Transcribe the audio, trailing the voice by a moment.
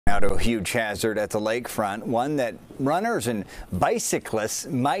Now to a huge hazard at the lakefront, one that runners and bicyclists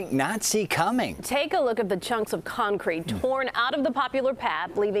might not see coming. Take a look at the chunks of concrete torn out of the popular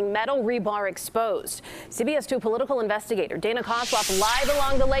path, leaving metal rebar exposed. CBS 2 political investigator Dana Kozlov live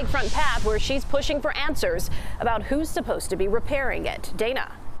along the lakefront path where she's pushing for answers about who's supposed to be repairing it.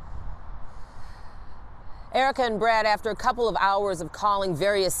 Dana. Erica and Brad, after a couple of hours of calling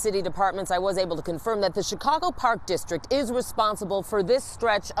various city departments, I was able to confirm that the Chicago Park District is responsible for this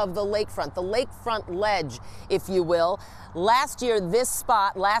stretch of the lakefront ledge, if you will. Last year, this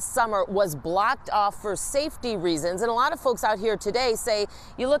spot, last summer, was blocked off for safety reasons. And a lot of folks out here today say,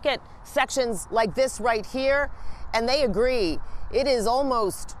 you look at sections like this right here, and they agree, it is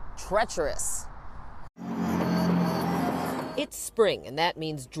almost treacherous. It's spring, and that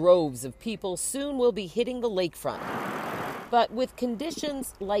means droves of people soon will be hitting the lakefront. But with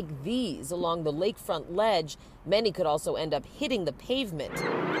conditions like these along the lakefront ledge, many could also end up hitting the pavement.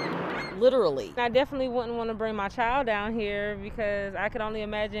 Literally. I definitely wouldn't want to bring my child down here because I could only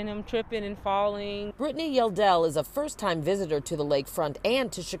imagine him tripping and falling. Brittany Yeldell is a first-time visitor to the lakefront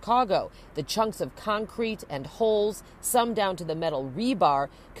and to Chicago. The chunks of concrete and holes, some down to the metal rebar,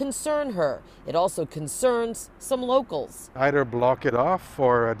 concern her. It also concerns some locals. Either block it off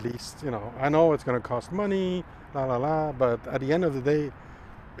or at least, I know it's going to cost money, but at the end of the day,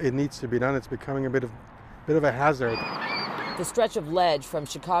 it needs to be done. It's becoming a bit of a hazard. The stretch of ledge from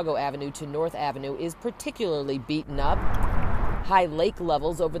Chicago Avenue to North Avenue is particularly beaten up. High lake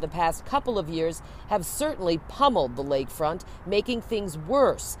levels over the past couple of years have certainly pummeled the lakefront, making things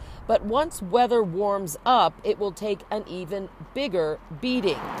worse. But once weather warms up, it will take an even bigger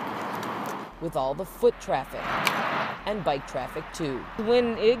beating with all the foot traffic and bike traffic too.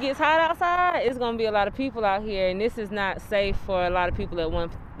 When it gets hot outside, it's going to be a lot of people out here, and this is not safe for a lot of people at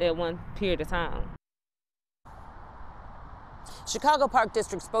one period of time. Chicago Park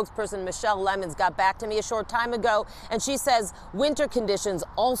District spokesperson Michelle Lemons got back to me a short time ago, and she says winter conditions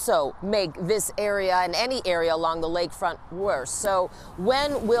also make this area and any area along the lakefront worse. So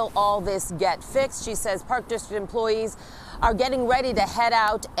when will all this get fixed? She says Park District employees are getting ready to head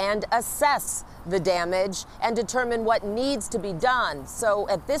out and assess the damage and determine what needs to be done. So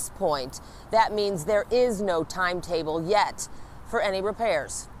at this point, that means there is no timetable yet for any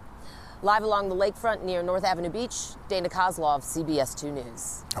repairs. Live along the lakefront near North Avenue Beach, Dana Kozlov, CBS 2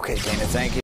 News. Okay, Dana, thank you.